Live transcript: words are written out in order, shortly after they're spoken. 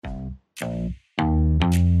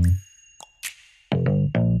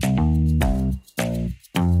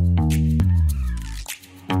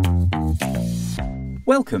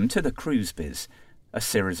Welcome to The Cruise Biz, a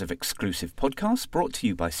series of exclusive podcasts brought to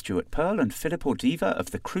you by Stuart Pearl and Philip Ordiva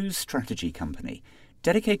of the Cruise Strategy Company,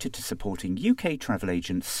 dedicated to supporting UK travel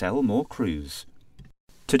agents sell more cruise.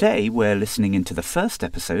 Today we're listening into the first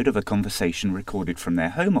episode of a conversation recorded from their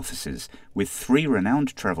home offices with three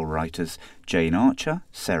renowned travel writers, Jane Archer,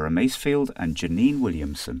 Sara Macefield and Jeannine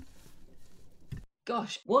Williamson.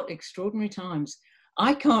 Gosh, what extraordinary times.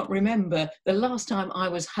 I can't remember the last time I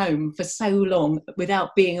was home for so long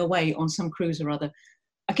without being away on some cruise or other.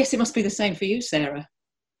 I guess it must be the same for you, Sarah.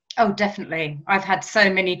 Oh, definitely. I've had so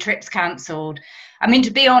many trips cancelled. I mean, to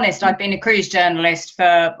be honest, I've been a cruise journalist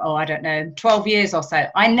for, 12 years or so.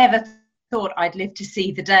 I never thought I'd live to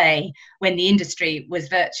see the day when the industry was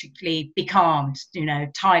virtually becalmed,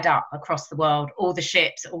 tied up across the world, all the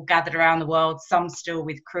ships all gathered around the world, some still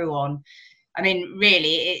with crew on. I mean,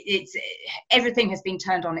 really, it's everything has been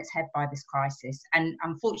turned on its head by this crisis, and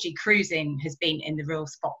unfortunately, cruising has been in the real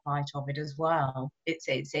spotlight of it as well. It's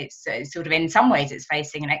sort of, in some ways, it's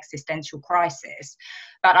facing an existential crisis,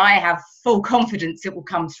 but I have full confidence it will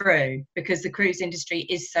come through because the cruise industry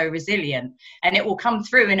is so resilient, and it will come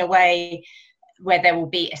through in a way where there will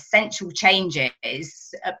be essential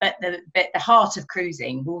changes, but the heart of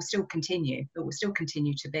cruising will still continue. It will still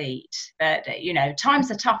continue to beat. But times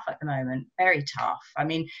are tough at the moment, very tough. I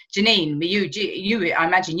mean, Jeannine, you I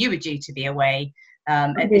imagine you were due to be away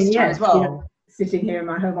at this time as well. Sitting here in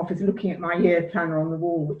my home office, looking at my year planner on the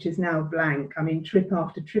wall, which is now blank. I mean, trip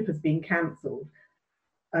after trip has been cancelled.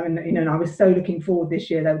 I mean, and I was so looking forward this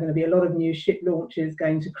year. There were going to be a lot of new ship launches,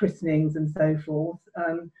 going to christenings and so forth.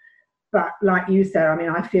 But like you, Sarah, I mean,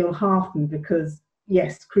 I feel heartened because,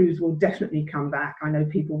 yes, cruise will definitely come back. I know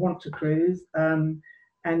people want to cruise.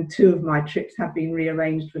 And two of my trips have been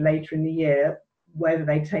rearranged for later in the year. Whether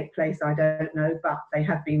they take place, I don't know, but they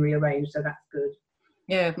have been rearranged, so that's good.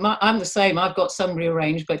 Yeah, I'm the same. I've got some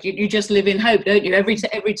rearranged, but you just live in hope, don't you?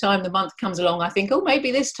 Every time the month comes along, I think, oh,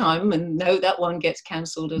 maybe this time, and no, that one gets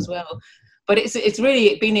cancelled as well. But it's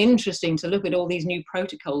really been interesting to look at all these new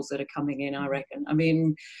protocols that are coming in, I reckon. I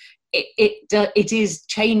mean, it is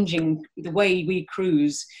changing the way we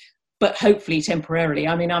cruise, but hopefully temporarily.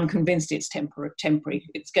 I mean, I'm convinced it's temporary.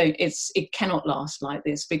 It cannot last like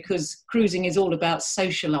this because cruising is all about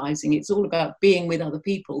socialising. It's all about being with other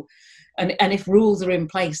people. And if rules are in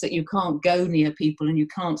place that you can't go near people and you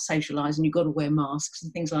can't socialise and you've got to wear masks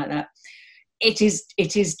and things like that, it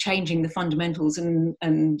is changing the fundamentals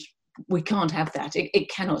and we can't have that. It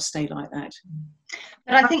cannot stay like that.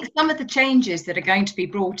 But I think some of the changes that are going to be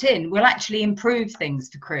brought in will actually improve things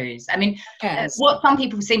for cruise. I mean, yes. What some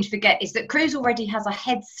people seem to forget is that cruise already has a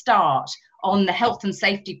head start on the health and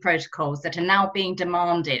safety protocols that are now being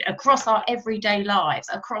demanded across our everyday lives,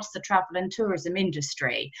 across the travel and tourism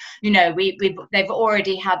industry. They've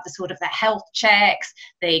already had the sort of the health checks,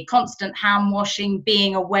 the constant hand washing,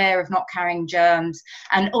 being aware of not carrying germs.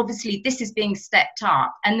 And obviously this is being stepped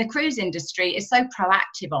up. And the cruise industry is so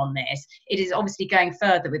proactive on this. It is obviously going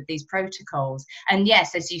further with these protocols. And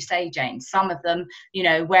yes, as you say, Jane, some of them,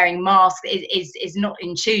 wearing masks is not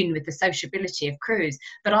in tune with the sociability of cruise.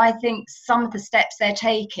 But I think some of the steps they're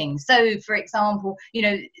taking. So, for example,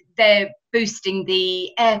 they're boosting the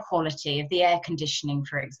air quality of the air conditioning,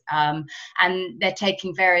 and they're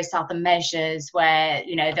taking various other measures where,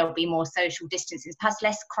 there'll be more social distances, perhaps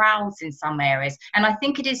less crowds in some areas. And I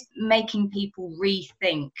think it is making people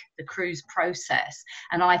rethink the cruise process.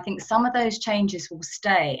 And I think some of those changes will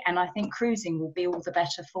stay. And I think cruising will be all the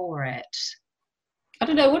better for it. I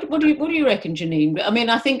don't know. What do you reckon, Jeannine? I mean,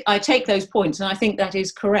 I think I take those points, and I think that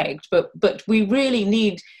is correct. But we really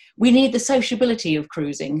need the sociability of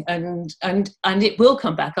cruising, and it will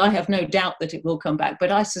come back. I have no doubt that it will come back.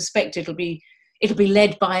 But I suspect it'll be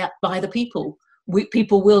led by the people.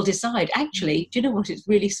 People will decide. Actually, do you know what? It's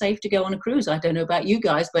really safe to go on a cruise. I don't know about you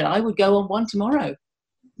guys, but I would go on one tomorrow.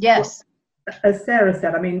 Yes. As Sarah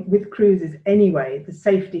said, I mean, with cruises anyway, the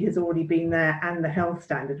safety has already been there and the health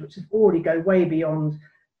standards, which have already go way beyond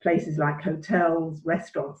places like hotels,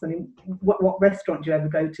 restaurants. I mean, what restaurant do you ever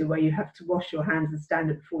go to where you have to wash your hands as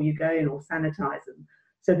standard before you go in or sanitize them?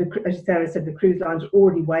 So as Sarah said, the cruise lines are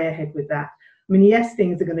already way ahead with that. I mean, yes,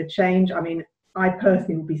 things are going to change. I mean, I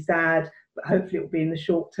personally will be sad, but hopefully it will be in the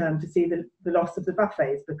short term to see the loss of the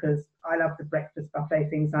buffets, because I love the breakfast buffet,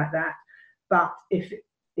 things like that. But if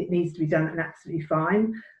it needs to be done, and absolutely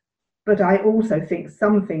fine. But I also think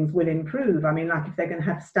some things will improve. I mean, like if they're going to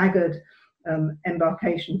have staggered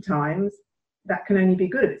embarkation times, that can only be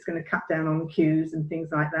good. It's going to cut down on queues and things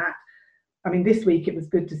like that. I mean, this week it was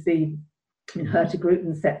good to see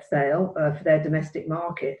Hurtigruten set sail for their domestic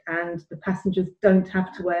market, and the passengers don't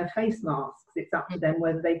have to wear face masks. It's up to them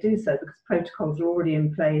whether they do so, because protocols are already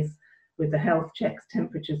in place with the health checks,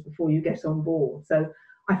 temperatures before you get on board. So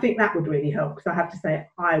I think that would really help, because I have to say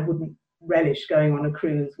I wouldn't relish going on a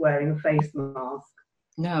cruise wearing a face mask.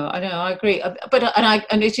 No, I know, I agree.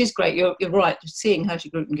 And it is great. You're right. Seeing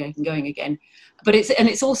Hurtigruten going again, but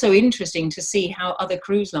it's also interesting to see how other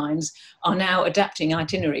cruise lines are now adapting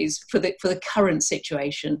itineraries for the current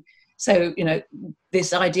situation. So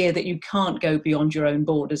this idea that you can't go beyond your own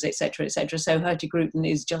borders, etc., etc. So Hurtigruten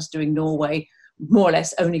is just doing Norway, more or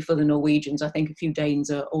less only for the Norwegians. I think a few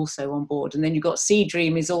Danes are also on board, and then you've got Sea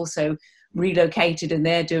Dream is also relocated, and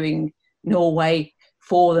they're doing Norway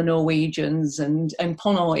for the Norwegians, and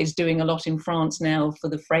Ponant is doing a lot in France now for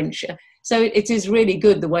the French. So it is really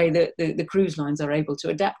good the way that the cruise lines are able to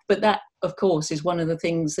adapt. But that, of course, is one of the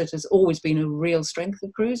things that has always been a real strength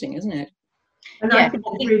of cruising, isn't it? And I think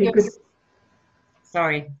it's really good.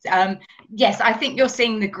 Sorry. Yes, I think you're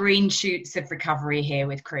seeing the green shoots of recovery here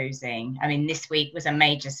with cruising. I mean, this week was a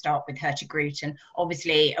major start with Hurtigruten.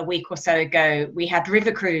 Obviously, a week or so ago, we had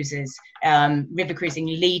river cruising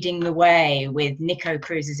leading the way, with Nico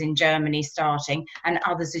cruises in Germany starting, and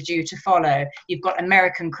others are due to follow. You've got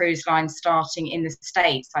American cruise lines starting in the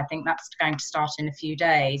States. I think that's going to start in a few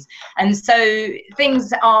days. And so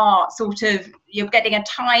things are sort of, you're getting a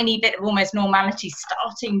tiny bit of almost normality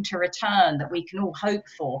starting to return that we can all hope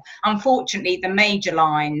for. Unfortunately, the major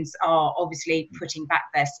lines are obviously putting back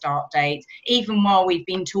their start dates, even while we've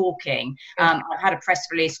been talking. I've had a press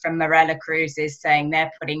release from Marella Cruises saying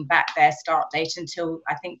they're putting back their start date until,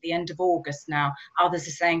 I think, the end of August now. Others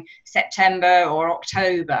are saying September or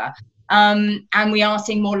October. And we are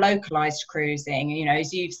seeing more localized cruising,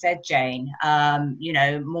 as you've said, Jane,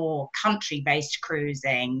 more country-based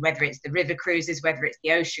cruising, whether it's the river cruises, whether it's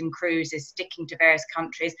the ocean cruises, sticking to various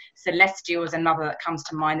countries. Celestial is another that comes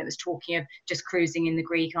to mind that was talking of just cruising in the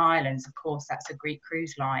Greek islands. Of course, that's a Greek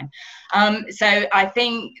cruise line. So I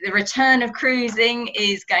think the return of cruising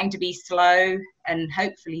is going to be slow and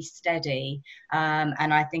hopefully steady,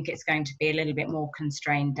 and I think it's going to be a little bit more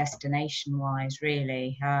constrained destination-wise,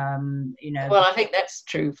 really. Well, I think that's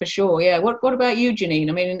true for sure. Yeah. What about you, Jeannine?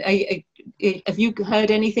 I mean, have you heard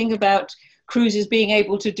anything about cruises being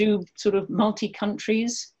able to do sort of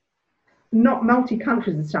multi-countries? Not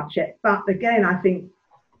multi-countries as such yet, but again, I think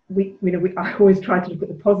I always try to look at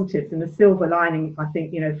the positives, and the silver lining, I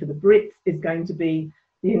think, for the Brits is going to be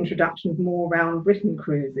the introduction of more round Britain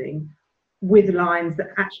cruising, with lines that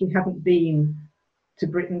actually haven't been to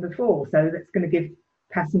Britain before. So that's going to give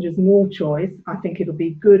passengers more choice. I think it'll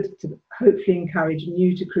be good to hopefully encourage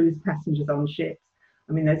new to cruise passengers on ships.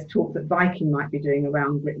 I mean, there's talk that Viking might be doing a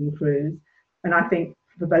round Britain cruise. And I think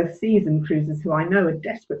for both seasoned cruisers who I know are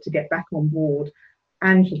desperate to get back on board,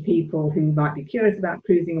 and for people who might be curious about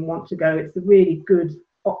cruising and want to go, it's a really good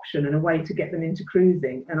option and a way to get them into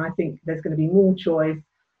cruising. And I think there's going to be more choice.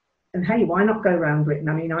 And hey, why not go around Britain?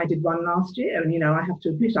 I mean, I did one last year, and I have to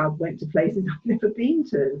admit I went to places I've never been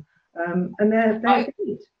to, and they're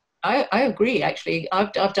great. I agree. Actually,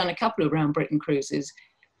 I've done a couple of round Britain cruises,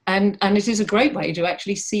 and it is a great way to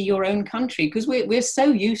actually see your own country, because we're so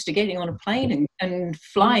used to getting on a plane and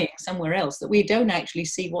flying somewhere else that we don't actually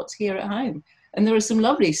see what's here at home. And there are some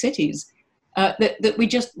lovely cities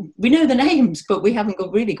that we know the names, but we haven't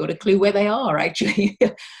really got a clue where they are actually.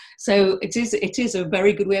 So it is a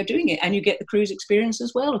very good way of doing it, and you get the cruise experience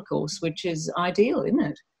as well, of course, which is ideal, isn't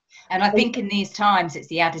it? And I think in these times, it's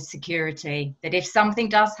the added security that if something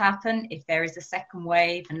does happen, if there is a second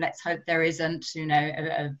wave, and let's hope there isn't,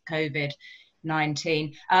 of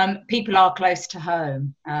COVID-19, people are close to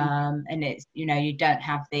home, and it's, you don't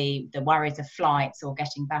have the worries of flights or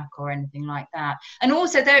getting back or anything like that. And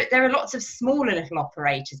also there are lots of smaller little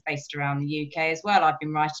operators based around the UK as well. I've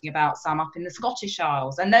been writing about some up in the Scottish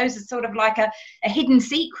Isles, and those are sort of like a hidden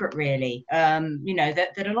secret, really,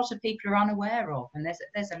 that a lot of people are unaware of, and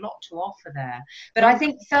there's a lot to offer there. But I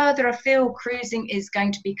think further afield, cruising is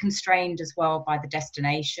going to be constrained as well by the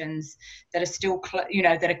destinations that are still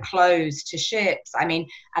that are closed to ships. I mean,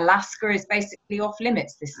 Alaska is basically off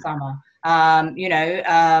limits this summer.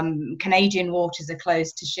 Canadian waters are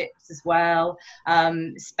closed to ships as well.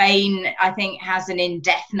 Spain, I think, has an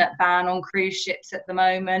indefinite ban on cruise ships at the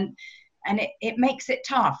moment. And it makes it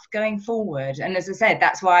tough going forward. And as I said,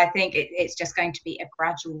 that's why I think it's just going to be a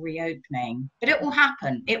gradual reopening. But it will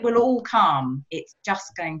happen. It will all come. It's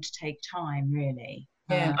just going to take time, really.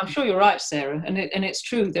 Yeah, I'm sure you're right, Sarah. And it's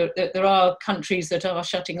true that there are countries that are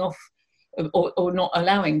shutting off or not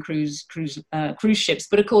allowing cruise ships.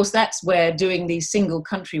 But of course, that's where doing these single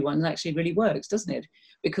country ones actually really works, doesn't it?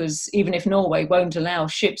 because even if Norway won't allow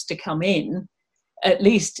ships to come in, at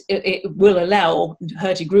least it will allow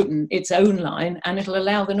Hurtigruten its own line, and it'll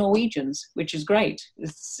allow the Norwegians, which is great.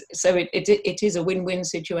 So it is a win-win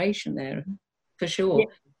situation there, for sure.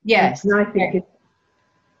 Yes. And I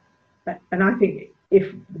think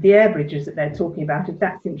if the air bridges that they're talking about, if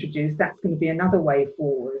that's introduced, that's going to be another way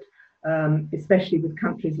forward, especially with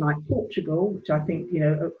countries like Portugal, which I think, you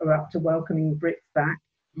know, are up to welcoming the Brits back.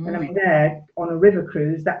 And I mean, there on a river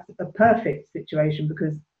cruise, that's a perfect situation,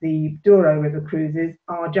 because the Douro River cruises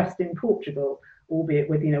are just in Portugal, albeit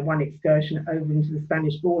with, you know, one excursion over into the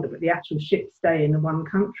Spanish border, but the actual ships stay in the one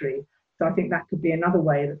country. So I think that could be another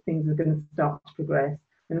way that things are going to start to progress.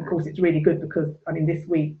 And of course, it's really good because, I mean, this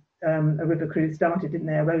week a river cruise started, didn't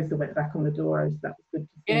there? Rosa went back on the Douro, so that was good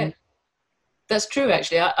to see. Yeah. That's true,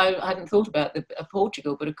 actually. I hadn't thought about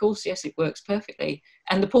Portugal, but of course, yes, it works perfectly.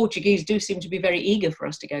 And the Portuguese do seem to be very eager for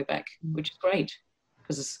us to go back, which is great,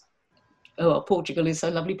 because Portugal is a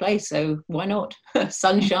lovely place, so why not?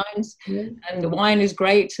 Sun shines, and the wine is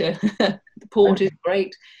great, the port is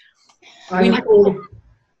great.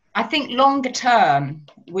 I think longer term,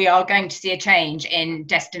 we are going to see a change in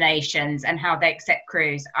destinations and how they accept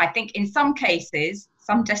cruise. I think in some cases,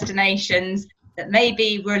 some destinations that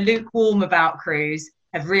maybe were lukewarm about cruise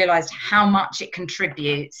have realised how much it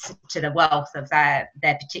contributes to the wealth of their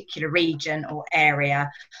particular region or area.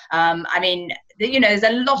 I mean, you know, there's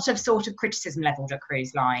a lot of sort of criticism levelled at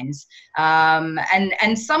cruise lines,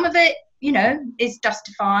 and some of it, you know, is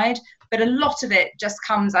justified, but a lot of it just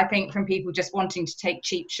comes, I think, from people just wanting to take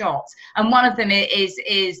cheap shots. And one of them is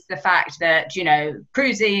the fact that, you know,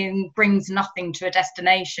 cruising brings nothing to a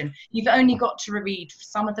destination. You've only got to read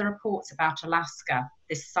some of the reports about Alaska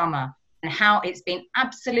this summer and how it's been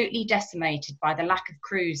absolutely decimated by the lack of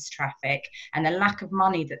cruise traffic and the lack of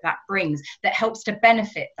money that brings, that helps to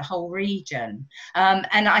benefit the whole region.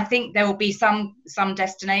 And I think there will be some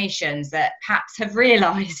destinations that perhaps have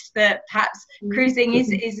realised that perhaps cruising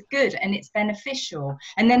is good and it's beneficial.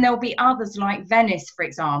 And then there'll be others like Venice, for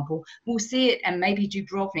example, will see it, and maybe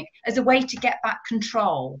Dubrovnik, as a way to get back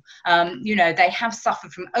control. You know, they have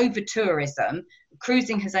suffered from over-tourism.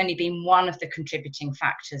 Cruising has only been one of the contributing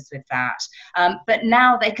factors with that. But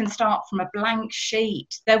now they can start from a blank sheet.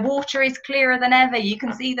 Their water is clearer than ever. You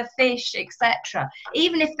can see the fish, etc.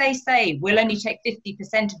 Even if they say we'll only take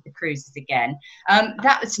 50% of the cruises again,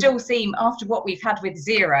 that would still seem, after what we've had with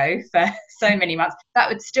zero for so many months, that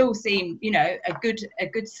would still seem, you know, a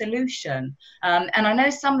good solution. And I know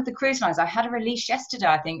some of the cruise lines, I had a release yesterday,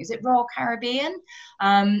 I think, is it Royal Caribbean?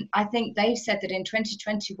 I think they've said that in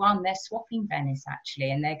 2021 they're swapping Venice,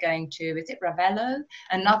 actually, and they're going to, is it Ravello,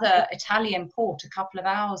 another Italian port a couple of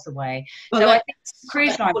hours away. Well, so I think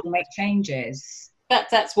cruise lines will make changes.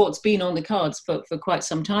 That's what's been on the cards for quite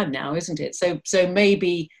some time now, isn't it? So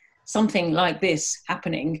maybe something like this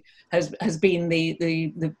happening has been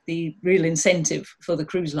the real incentive for the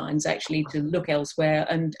cruise lines, actually, to look elsewhere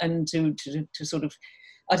and to sort of,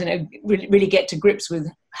 I don't know, really get to grips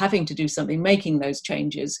with having to do something, making those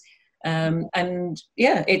changes. And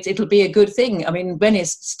yeah, it'll be a good thing. I mean,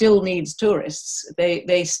 Venice still needs tourists.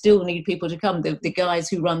 They still need people to come. The guys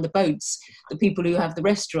who run the boats, the people who have the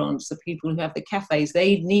restaurants, the people who have the cafes,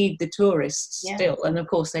 they need the tourists still. And of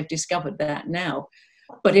course, they've discovered that now.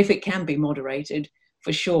 But if it can be moderated,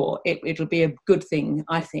 for sure, it'll be a good thing,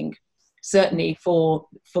 I think. Certainly for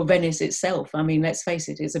Venice itself. I mean, let's face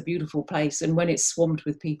it, it's a beautiful place. And when it's swamped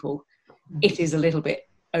with people, it is a little bit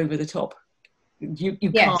over the top. You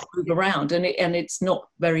can't move around, and it's not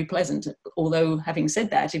very pleasant. Although, having said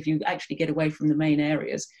that, if you actually get away from the main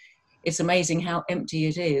areas, it's amazing how empty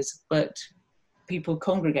it is, but people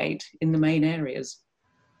congregate in the main areas.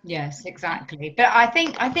 Yes, exactly. But I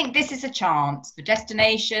think this is a chance for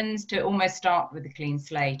destinations to almost start with a clean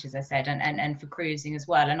slate, as I said, and for cruising as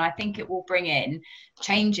well. And I think it will bring in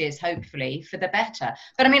changes, hopefully, for the better.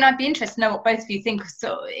 But I mean, I'd be interested to know what both of you think,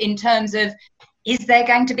 so in terms of, is there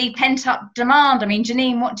going to be pent-up demand? I mean,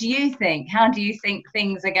 Jeannine, what do you think? How do you think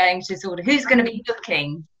things are going to sort of, who's going to be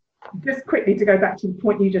looking? Just quickly to go back to the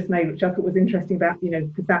point you just made, which I thought was interesting about, you know,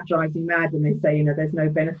 because that drives me mad when they say, you know, there's no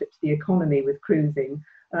benefit to the economy with cruising.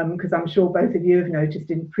 Because I'm sure both of you have noticed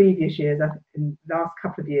in previous years, in the last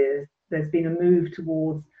couple of years, there's been a move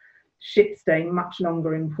towards ships staying much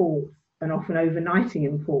longer in ports and often overnighting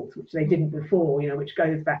in ports, which they didn't before, you know, which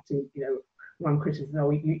goes back to, you know, one criticism,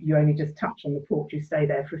 oh, you only just touch on the port, you stay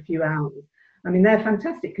there for a few hours. I mean, they're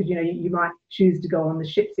fantastic because, you know, you might choose to go on the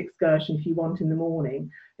ship's excursion if you want in the morning.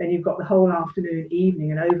 Then you've got the whole afternoon,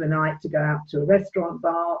 evening and overnight to go out to a restaurant,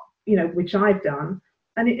 bar, you know, which I've done.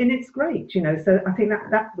 And it's great, so I think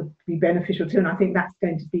that would be beneficial too, and I think that's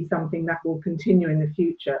going to be something that will continue in the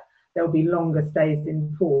future. There'll be longer stays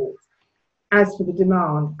in ports. As for the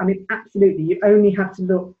demand, I mean, absolutely, you only have to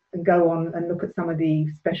look at some of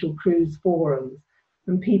the special cruise forums,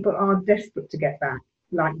 and people are desperate to get back.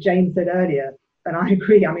 Like Jane said earlier, and I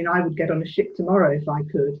agree, I mean, I would get on a ship tomorrow if I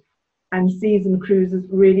could, and season cruisers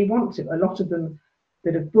really want to. A lot of them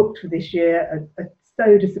that have booked for this year are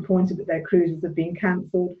so disappointed that their cruises have been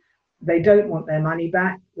cancelled. They don't want their money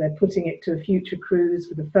back. They're putting it to a future cruise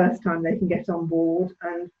for the first time they can get on board,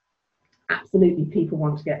 and absolutely people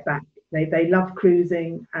want to get back. They love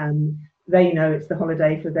cruising, and they know it's the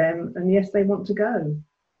holiday for them, and yes, they want to go.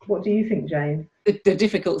 What do you think, Jane? The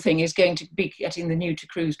difficult thing is going to be getting the new to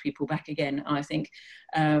cruise people back again, I think.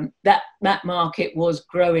 That market was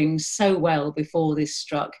growing so well before this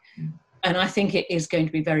struck. And I think it is going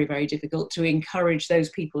to be very, very difficult to encourage those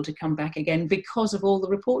people to come back again because of all the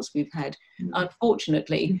reports we've had.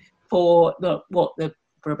 Unfortunately, for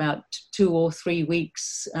about 2 or 3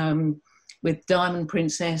 weeks, with Diamond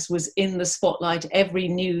Princess was in the spotlight. Every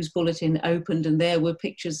news bulletin opened and there were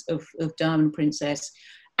pictures of Diamond Princess.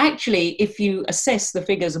 Actually, if you assess the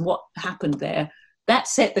figures and what happened there, that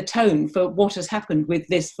set the tone for what has happened with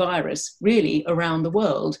this virus really around the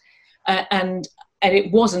world. And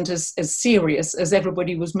it wasn't as serious as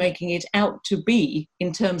everybody was making it out to be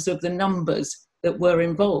in terms of the numbers that were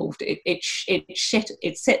involved. It set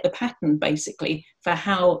the pattern basically for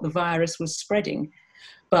how the virus was spreading.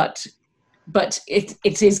 But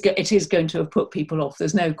it is going to have put people off.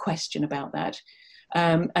 There's no question about that.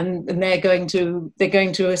 And they're going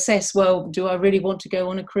to assess, well, do I really want to go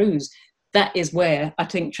on a cruise? That is where I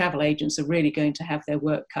think travel agents are really going to have their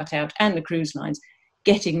work cut out, and the cruise lines,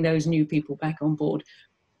 getting those new people back on board.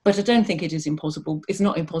 But I don't think it is impossible. It's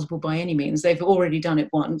not impossible by any means. They've already done it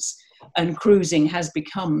once, and cruising has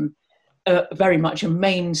become very much a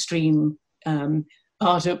mainstream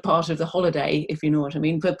part of the holiday, if you know what I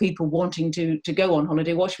mean. For people wanting to go on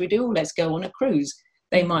holiday, what should we do? Let's go on a cruise.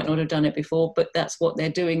 They might not have done it before, but that's what they're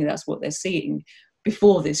doing. That's what they're seeing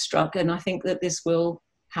before this struck. And I think that this will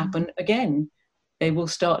happen again. They will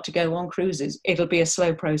start to go on cruises. It'll be a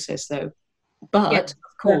slow process though. But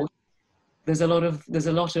of course, there's a lot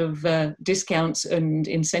of discounts and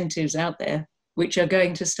incentives out there which are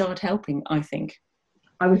going to start helping, I think.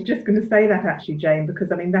 I was just going to say that actually, Jane,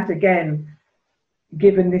 because I mean that again,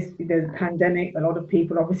 given the pandemic, a lot of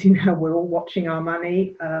people obviously now we're all watching our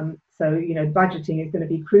money. So budgeting is going to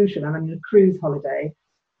be crucial. And I mean, a cruise holiday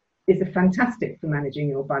is fantastic for managing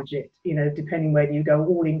your budget. Depending whether you go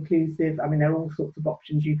all inclusive. I mean, there are all sorts of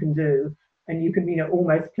options you can do. And you can,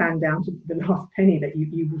 almost plan down to the last penny that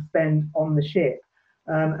you will spend on the ship.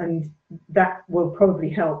 And that will probably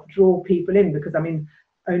help draw people in, because, I mean,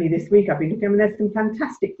 only this week I've been looking, I mean, there's some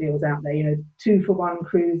fantastic deals out there, 2-for-1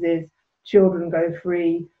 cruises, children go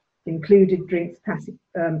free, included drinks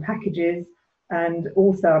packages. And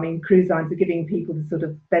also, I mean, cruise lines are giving people the sort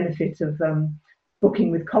of benefit of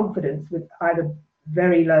booking with confidence with either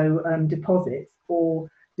very low deposits or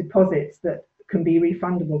deposits that can be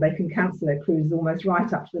refundable. They can cancel their cruises almost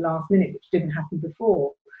right up to the last minute, which didn't happen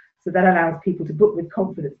before. So that allows people to book with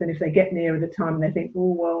confidence. And if they get nearer the time and they think,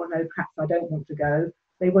 oh, well, no, perhaps I don't want to go,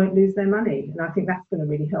 they won't lose their money. And I think that's going to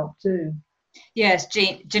really help too. Yes,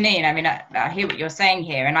 Jeannine, I mean, I hear what you're saying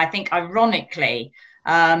here. And I think ironically,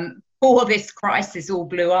 before this crisis all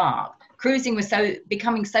blew up, cruising was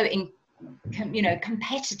becoming so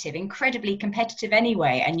competitive, incredibly competitive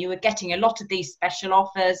anyway. And you were getting a lot of these special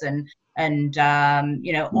offers and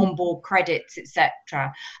onboard credits,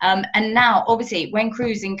 etc. And now, obviously, when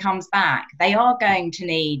cruising comes back, they are going to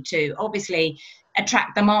need to obviously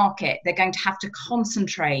attract the market. They're going to have to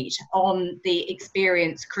concentrate on the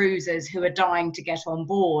experienced cruisers who are dying to get on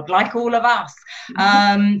board, like all of us.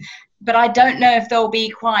 But I don't know if there'll be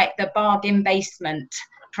quite the bargain basement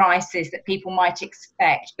prices that people might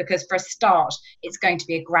expect, because for a start it's going to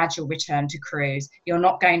be a gradual return to cruise. You're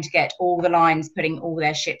not going to get all the lines putting all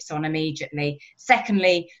their ships on immediately.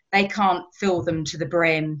 Secondly, they can't fill them to the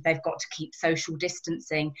brim. They've got to keep social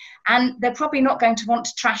distancing, and they're probably not going to want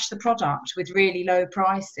to trash the product with really low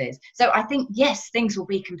prices. So I think, yes, things will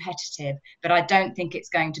be competitive, but I don't think it's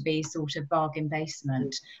going to be sort of bargain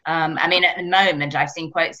basement. I mean, at the moment I've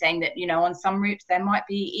seen quotes saying that on some routes there might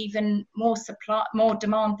be even more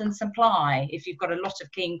demand than supply if you've got a lot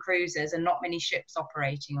of keen cruisers and not many ships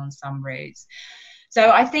operating on some routes.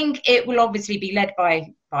 So I think it will obviously be led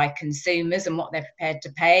by consumers and what they're prepared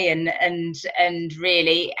to pay, and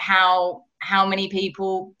really how how many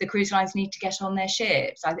people the cruise lines need to get on their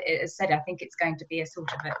ships. As I said, I think it's going to be a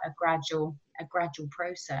sort of a gradual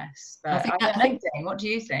process. But I don't know, Jane, what do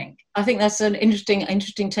you think? I think that's an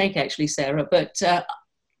interesting take, actually, Sarah. But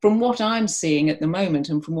from what I'm seeing at the moment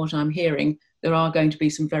and from what I'm hearing, there are going to be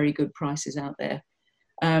some very good prices out there.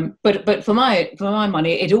 But for my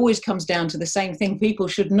money, it always comes down to the same thing. People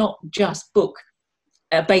should not just book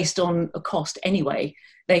based on a cost anyway.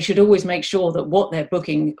 They should always make sure that what they're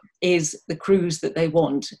booking is the cruise that they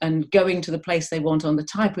want and going to the place they want on the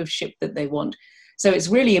type of ship that they want. So it's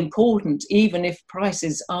really important, even if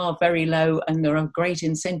prices are very low and there are great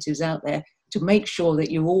incentives out there, to make sure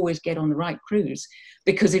that you always get on the right cruise.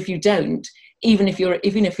 Because if you don't, even if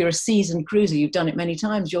you're a seasoned cruiser, you've done it many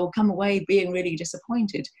times, you'll come away being really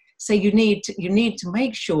disappointed. So you need to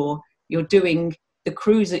make sure you're doing the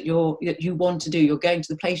cruise that you want to do. You're going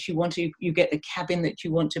to the place you want to. You get the cabin that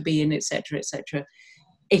you want to be in, etc., etc.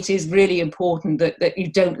 It is really important that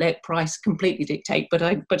you don't let price completely dictate. But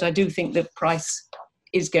I do think that price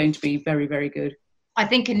is going to be very, very good. I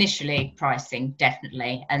think initially pricing,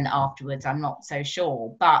 definitely, and afterwards I'm not so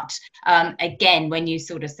sure. But again, when you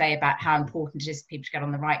sort of say about how important it is for people to get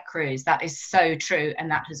on the right cruise, that is so true, and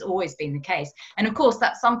that has always been the case. And of course,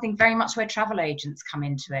 that's something very much where travel agents come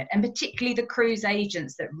into it, and particularly the cruise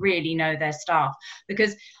agents that really know their stuff.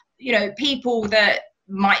 Because, you know, people that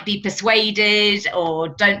might be persuaded or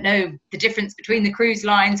don't know the difference between the cruise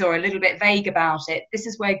lines or a little bit vague about it, this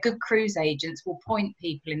is where good cruise agents will point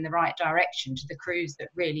people in the right direction to the cruise that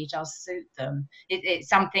really does suit them. It's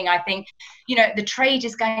something I think, you know, the trade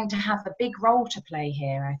is going to have a big role to play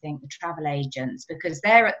here, I think, the travel agents, because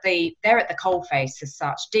they're at the coalface as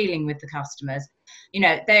such, dealing with the customers. You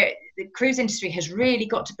know, the cruise industry has really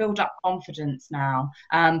got to build up confidence now.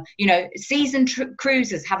 You know, seasoned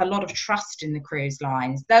cruisers have a lot of trust in the cruise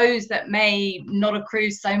lines. Those that may not have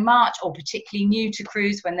cruised so much, or particularly new to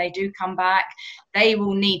cruise when they do come back, they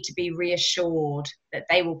will need to be reassured that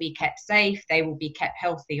they will be kept safe, they will be kept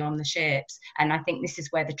healthy on the ships. And I think this is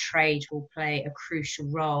where the trade will play a crucial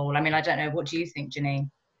role. I mean, I don't know, what do you think,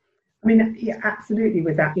 Jeannine? I mean, yeah, absolutely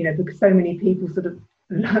with that, you know, because so many people sort of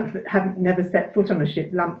haven't never set foot on a ship,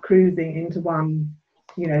 lump cruising into one,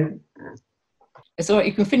 you know. It's all right,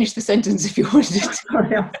 you can finish the sentence if you wanted.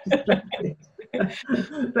 Sorry, I was just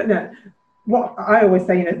but no, what I always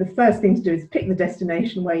say, you know, the first thing to do is pick the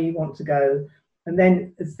destination where you want to go, and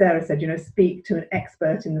then, as Sarah said, you know, speak to an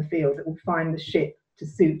expert in the field that will find the ship to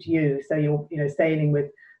suit you. So you're, you know, sailing with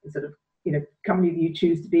the sort of, you know, company that you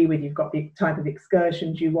choose to be with. You've got the type of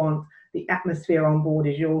excursions you want. The atmosphere on board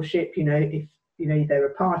is your ship. You know, if you know there are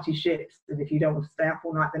party ships, and if you don't want to stay up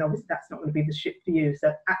all night, then obviously that's not going to be the ship for you.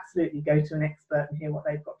 So absolutely go to an expert and hear what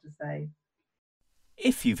they've got to say.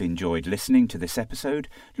 If you've enjoyed listening to this episode,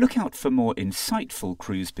 look out for more insightful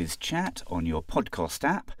Cruise Biz chat on your podcast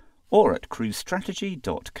app or at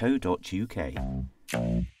cruisestrategy.co.uk.